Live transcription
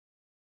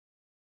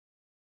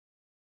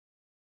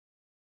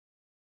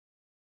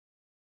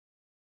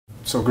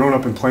So growing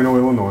up in Plano,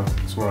 Illinois,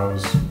 that's where I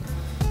was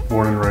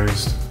born and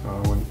raised,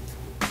 went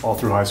all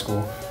through high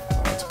school.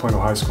 To Plano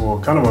High School,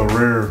 kind of a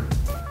rare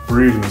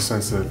breed in the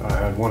sense that I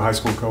had one high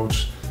school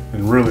coach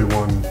and really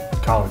one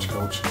college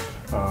coach.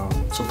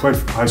 So played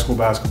high school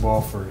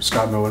basketball for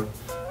Scott Miller,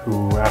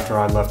 who after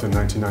I left in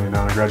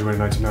 1999, I graduated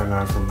in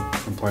 1999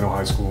 from Plano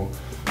High School.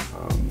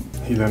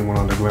 He then went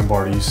on to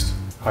Glenbard East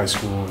High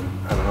School and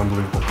had an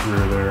unbelievable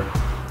career there.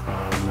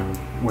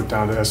 And went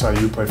down to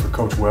SIU, played for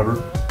Coach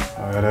Weber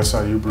at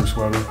SIU, Bruce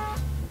Weber.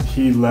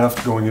 He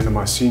left going into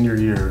my senior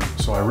year,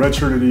 so I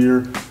redshirted a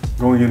year.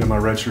 Going into my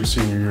redshirt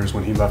senior years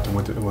when he left and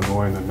went to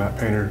Illinois, and then Matt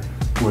Painter,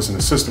 who was an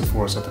assistant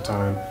for us at the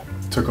time,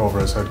 took over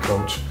as head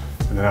coach.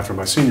 And then after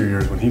my senior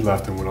years when he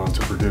left and went on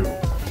to Purdue.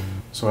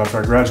 So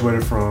after I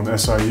graduated from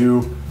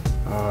SIU,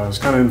 I was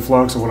kind of in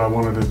flux of what I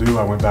wanted to do.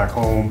 I went back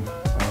home.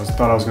 I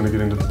thought I was going to get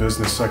into the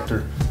business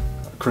sector.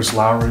 Chris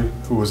Lowry,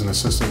 who was an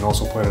assistant and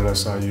also played at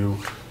SIU,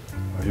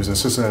 he was an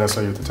assistant at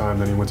SIU at the time,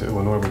 then he went to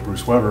Illinois with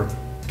Bruce Weber,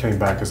 came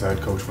back as the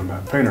head coach when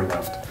Matt Painter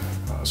left.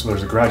 So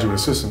there's a graduate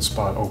assistant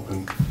spot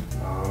open.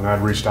 And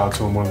I'd reached out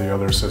to him, one of the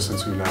other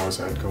assistants who now is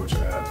the head coach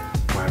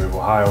at Miami of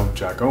Ohio,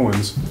 Jack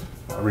Owens,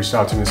 reached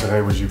out to me and said,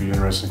 hey, would you be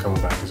interested in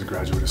coming back as a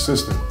graduate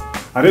assistant?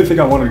 I didn't think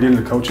I wanted to get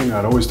into coaching.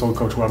 I'd always told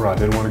Coach Weber I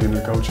didn't want to get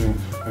into coaching.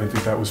 I didn't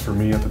think that was for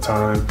me at the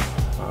time,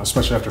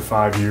 especially after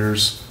 5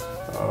 years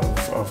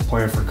of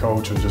playing for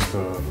Coach and just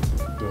the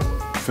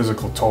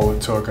physical toll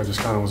it took. I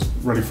just kind of was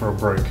ready for a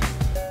break.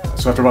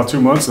 So after about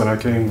 2 months, then I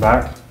came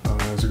back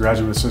as a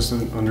graduate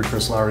assistant under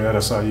Chris Lowry at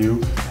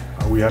SIU.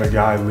 We had a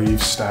guy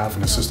leave staff,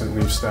 an assistant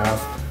leave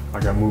staff. I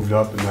got moved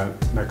up in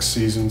that next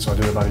season, so I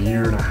did about 1.5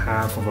 years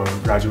of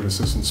a graduate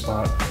assistant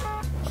spot.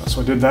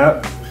 So I did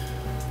that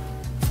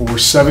for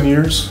 7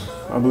 years,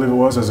 I believe it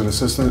was, as an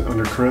assistant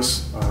under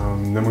Chris.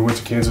 Then we went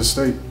to Kansas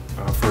State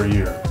for a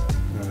year.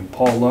 And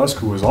Paul Lusk,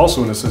 who was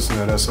also an assistant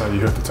at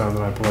SIU at the time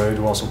that I played,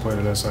 who also played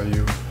at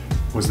SIU,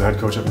 was the head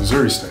coach at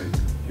Missouri State.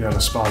 He had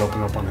a spot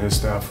open up on his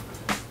staff.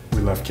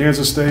 We left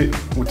Kansas State,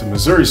 went to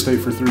Missouri State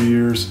for 3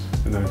 years,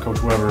 and then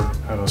Coach Weber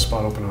had a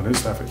spot open on his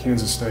staff at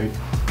Kansas State.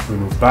 We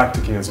moved back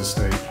to Kansas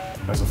State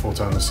as a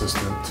full-time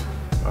assistant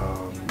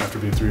after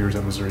being 3 years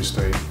at Missouri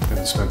State,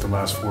 and spent the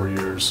last 4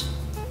 years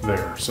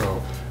there.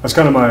 So that's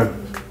kind of my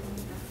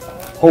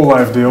whole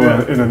life deal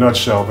in a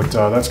nutshell. But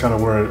that's kind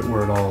of where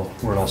it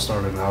all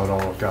started and how it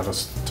all got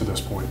us to this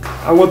point.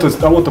 I want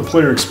the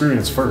player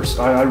experience first.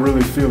 I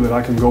really feel that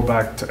I can go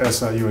back to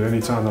SIU at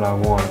any time that I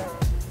want,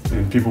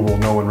 and people will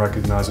know and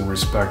recognize and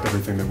respect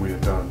everything that we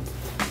had done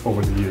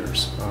over the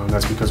years.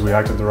 That's because we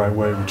acted the right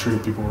way, we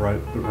treated people the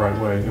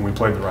right way, and we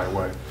played the right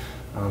way.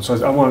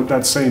 So I want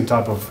that same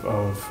type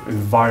of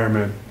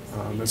environment,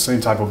 that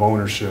same type of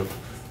ownership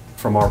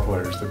from our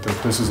players, that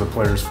this is a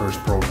players first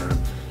program.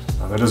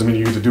 That doesn't mean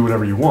you get to do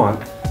whatever you want,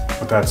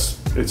 but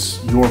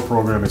it's your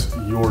program, it's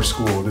your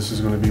school. This is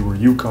going to be where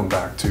you come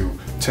back to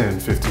 10,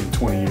 15,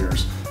 20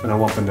 years, and I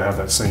want them to have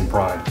that same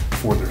pride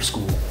for their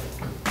school.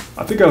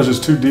 I think I was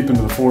just too deep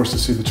into the forest to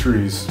see the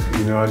trees.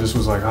 You know, I just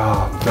was like,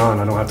 I'm done.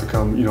 I don't have to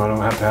come, I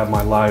don't have to have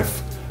my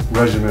life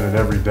regimented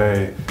every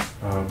day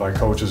by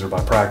coaches or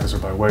by practice or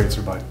by weights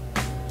or by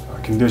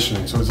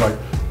conditioning. So it's like,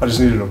 I just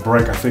needed a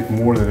break, I think,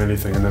 more than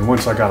anything. And then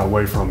once I got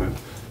away from it,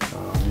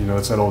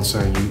 it's that old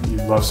saying, you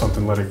love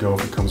something, let it go.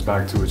 If it comes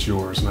back to it's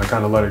yours. And I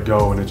kind of let it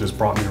go, and it just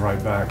brought me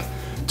right back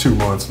 2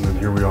 months, and then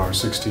here we are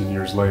 16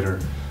 years later.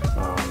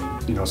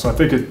 So I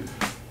think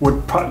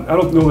I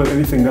don't know that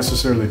anything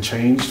necessarily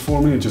changed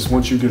for me. It just,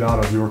 once you get out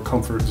of your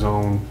comfort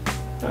zone,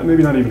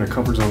 maybe not even a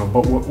comfort zone,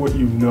 but what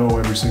you know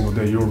every single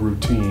day, your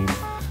routine,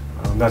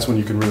 that's when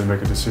you can really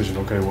make a decision.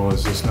 Okay, well,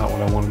 is this not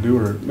what I want to do,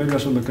 or maybe I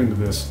should look into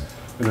this?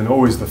 And then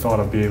always the thought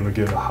of being able to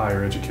get a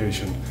higher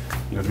education,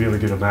 to be able to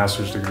get a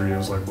master's degree. I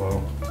was like,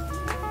 well,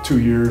 2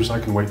 years, I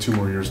can wait 2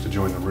 more years to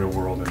join the real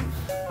world, and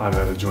I've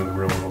had to join the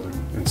real world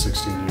in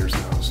 16 years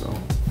now. So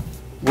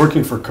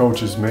working for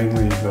Coach is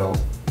mainly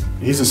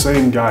he's the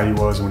same guy he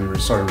was when he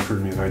started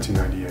recruiting me in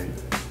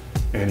 1998.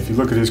 And if you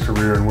look at his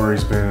career and where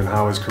he's been and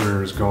how his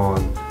career has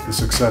gone, the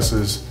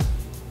successes,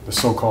 the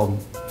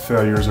so-called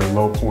failures or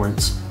low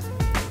points,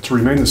 to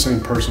remain the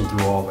same person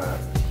through all that,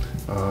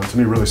 to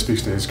me really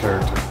speaks to his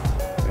character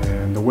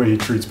and the way he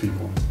treats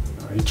people.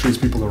 He treats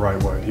people the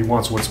right way. He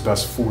wants what's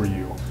best for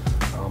you.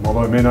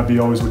 Although it may not be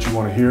always what you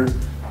want to hear,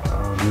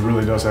 he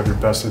really does have your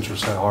best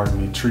interests at heart, and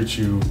he treats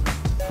you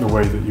the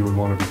way that you would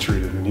want to be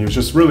treated. And he was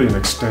just really an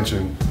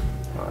extension,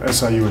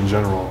 SIU in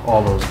general,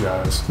 all those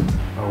guys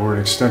were an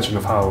extension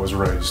of how I was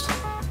raised.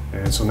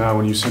 And so now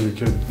when you send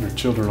your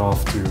children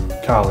off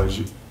to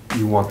college,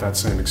 you want that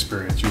same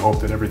experience. You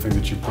hope that everything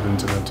that you put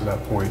into them to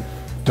that point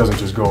doesn't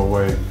just go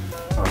away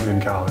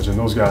in college. And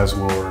those guys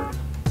were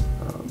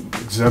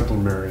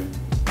exemplary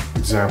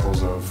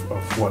examples of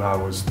what I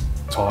was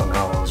taught and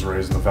how I was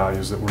raised and the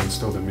values that were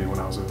instilled in me when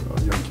I was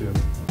a young kid.